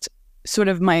lost sort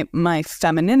of my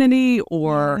femininity,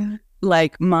 or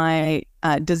like my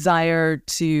desire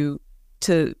to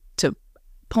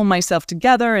pull myself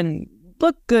together and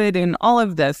look good and all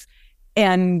of this.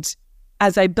 And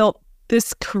as I built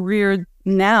this career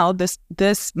now, this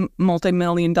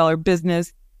multi-million-dollar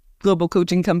business, global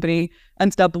coaching company,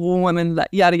 Unstoppable Women,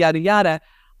 yada, yada, yada,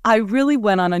 I really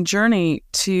went on a journey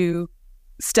to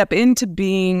step into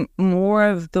being more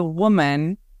of the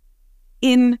woman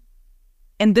and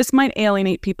this might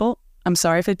alienate people, I'm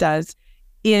sorry if it does,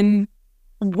 in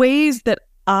ways that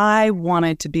I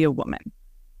wanted to be a woman,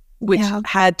 which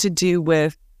had to do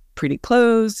with pretty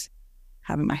clothes,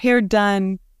 having my hair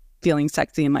done, feeling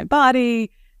sexy in my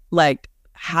body, like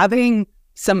having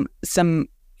some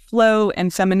flow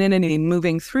and femininity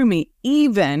moving through me,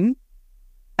 even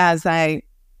as I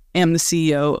am the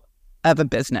CEO of a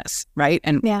business, right?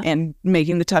 And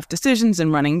making the tough decisions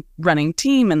and running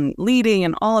team and leading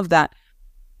and all of that.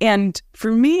 And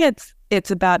for me, it's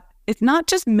not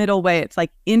just middle way. It's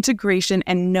like integration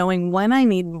and knowing when I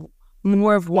need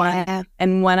more of one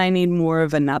and when I need more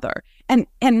of another, and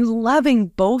loving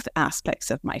both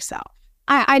aspects of myself.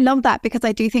 I love that, because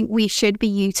I do think we should be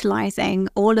utilizing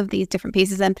all of these different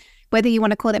pieces, and whether you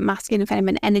want to call it masculine and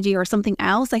feminine energy or something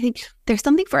else, I think there's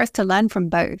something for us to learn from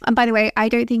both. And by the way, I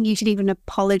don't think you should even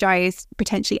apologize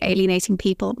potentially alienating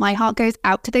people. My heart goes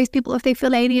out to those people if they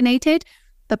feel alienated,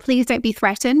 but please don't be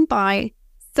threatened by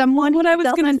someone. What I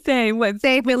was going to say was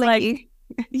like,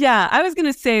 I was going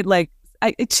to say, like,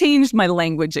 I changed my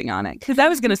languaging on it, because I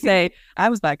was going to say, I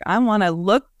was like, I want to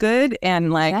look good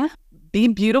and like be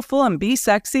beautiful and be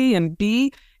sexy and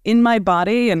be in my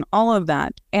body and all of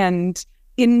that. And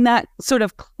in that sort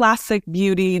of classic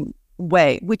beauty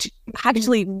way, which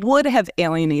actually would have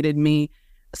alienated me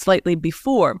slightly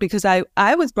before, because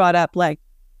I was brought up like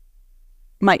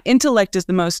my intellect is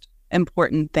the most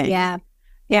important thing. Yeah.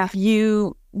 If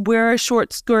you wear a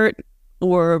short skirt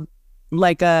or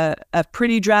like a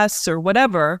pretty dress or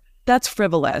whatever, that's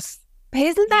frivolous. But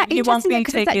isn't that you won't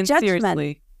interesting? be taken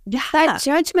seriously. that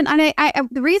judgment. And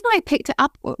the reason I picked it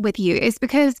up with you is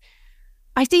because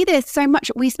I see this so much.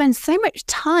 We spend so much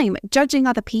time judging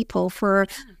other people for,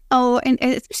 and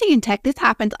especially in tech, this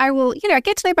happens. I will, I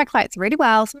get to know my clients really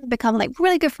well. Some become like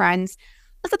really good friends.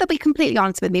 So they'll be completely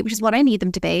honest with me, which is what I need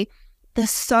them to be. There's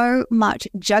so much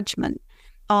judgment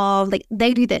of like,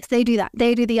 they do this, they do that,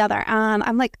 they do the other. And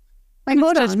I'm like,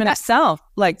 hold on. Judgment itself.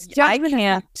 Like, I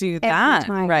can't do that.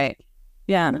 Right.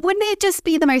 Yeah. Wouldn't it just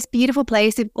be the most beautiful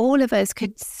place if all of us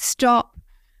could stop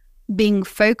being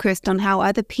focused on how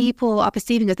other people are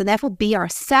perceiving us and therefore be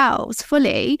ourselves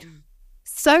fully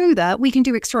so that we can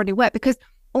do extraordinary work? Because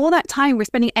all that time we're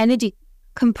spending energy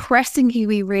compressing who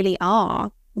we really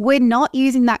are. We're not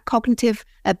using that cognitive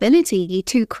ability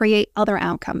to create other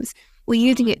outcomes. We're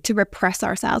using it to repress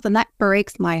ourselves. And that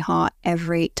breaks my heart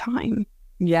every time.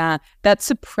 Yeah. That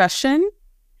suppression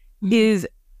is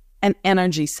an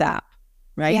energy sap,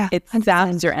 right? Yeah, it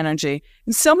saps your energy.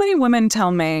 And so many women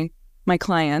tell me, my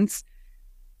clients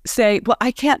say, well,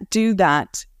 I can't do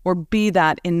that or be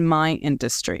that in my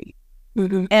industry.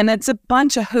 And it's a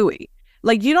bunch of hooey.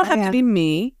 Like, you don't have to be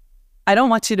me. I don't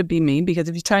want you to be me, because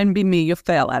if you try and be me, you'll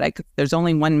fail at it. There's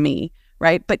only one me,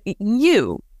 right? But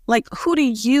you, like, who do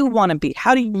you want to be?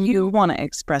 How do you want to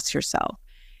express yourself?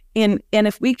 And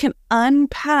if we can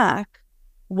unpack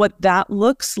what that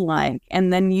looks like,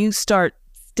 and then you start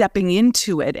stepping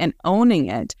into it and owning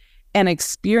it and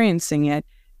experiencing it,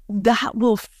 that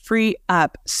will free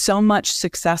up so much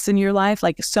success in your life,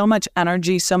 like so much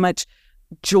energy, so much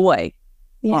joy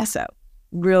also.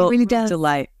 Real really does.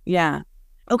 Delight. Yeah.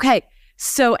 Okay.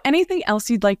 So anything else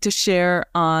you'd like to share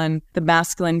on the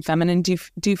masculine, feminine? Do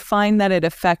you find that it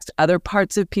affects other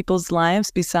parts of people's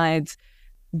lives besides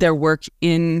their work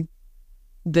in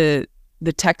the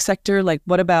tech sector? Like,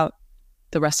 what about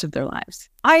the rest of their lives?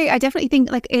 I definitely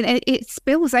think like it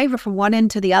spills over from one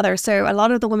end to the other. So a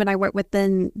lot of the women I work with,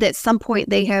 then at some point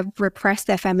they have repressed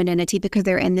their femininity because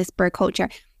they're in this bro culture.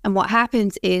 And what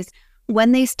happens is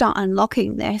when they start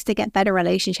unlocking this, they get better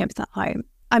relationships at home.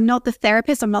 I'm not the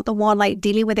therapist. I'm not the one like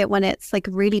dealing with it when it's like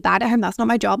really bad at home. That's not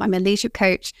my job. I'm a leadership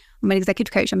coach. I'm an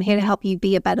executive coach. I'm here to help you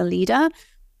be a better leader.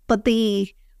 But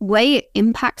the way it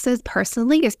impacts us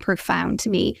personally is profound to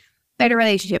me. Better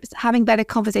relationships, having better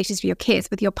conversations with your kids,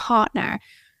 with your partner,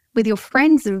 with your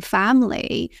friends and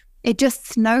family. It just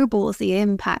snowballs the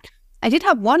impact. I did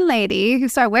have one lady who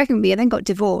started working with me and then got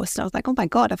divorced. I was like, oh my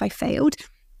God, have I failed?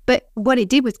 But what it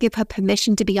did was give her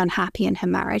permission to be unhappy in her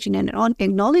marriage and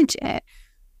acknowledge it.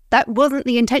 That wasn't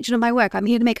the intention of my work. I'm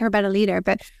here to make her a better leader.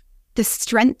 But the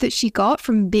strength that she got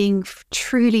from being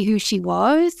truly who she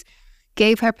was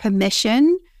gave her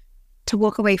permission to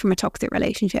walk away from a toxic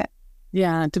relationship.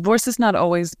 Yeah, divorce is not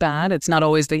always bad. It's not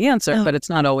always the answer, but it's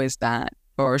not always bad,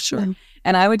 for sure.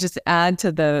 And I would just add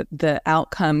to the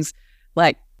outcomes,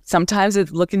 like sometimes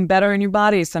it's looking better in your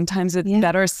body, sometimes it's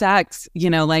better sex,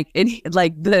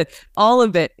 all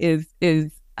of it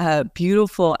is a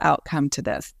beautiful outcome to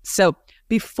this. So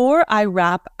before I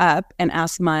wrap up and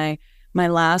ask my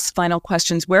last final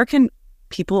questions, where can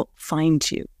people find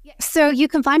you? So you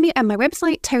can find me at my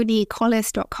website,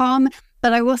 tonicollis.com.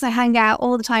 But I also hang out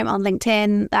all the time on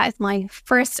LinkedIn. That is my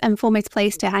first and foremost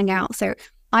place to hang out. So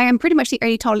I am pretty much the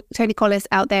only Toni Collis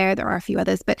out there. There are a few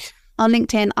others, but on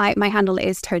LinkedIn, my handle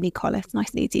is Toni Collis.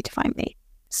 Nice and easy to find me.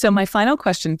 So my final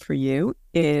question for you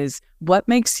is, what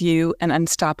makes you an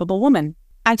unstoppable woman?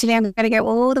 Actually, I'm going to go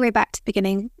all the way back to the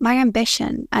beginning. My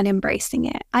ambition and embracing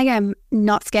it. I am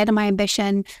not scared of my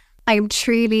ambition. I am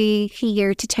truly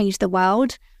here to change the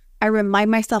world. I remind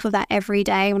myself of that every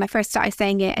day. When I first started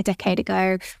saying it a decade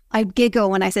ago, I'd giggle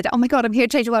when I said, oh my God, I'm here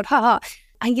to change the world. Ha ha.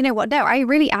 And you know what? No, I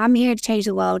really am here to change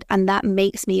the world. And that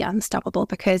makes me unstoppable,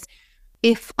 because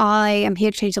if I am here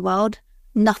to change the world,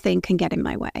 nothing can get in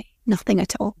my way. Nothing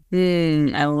at all.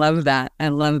 I love that. I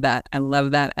love that. I love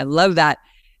that. I love that.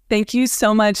 Thank you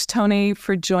so much, Toni,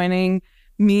 for joining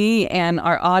me and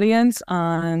our audience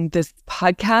on this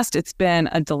podcast. It's been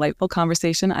a delightful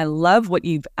conversation. I love what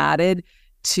you've added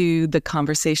to the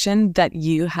conversation, that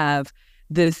you have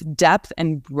this depth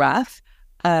and breadth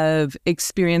of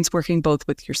experience working both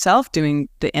with yourself, doing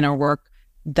the inner work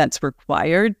that's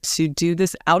required to do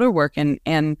this outer work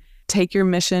and take your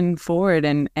mission forward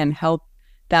and help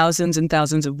thousands and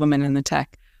thousands of women in the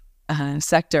tech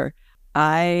sector.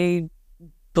 I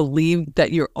believe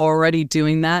that you're already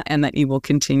doing that and that you will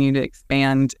continue to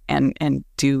expand and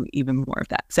do even more of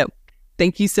that. So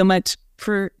thank you so much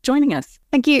for joining us.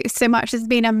 Thank you so much. This has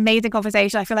been an amazing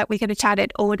conversation. I feel like we could have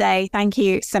chatted all day. Thank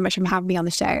you so much for having me on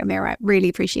the show, Amira. Really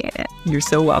appreciate it. You're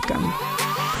so welcome.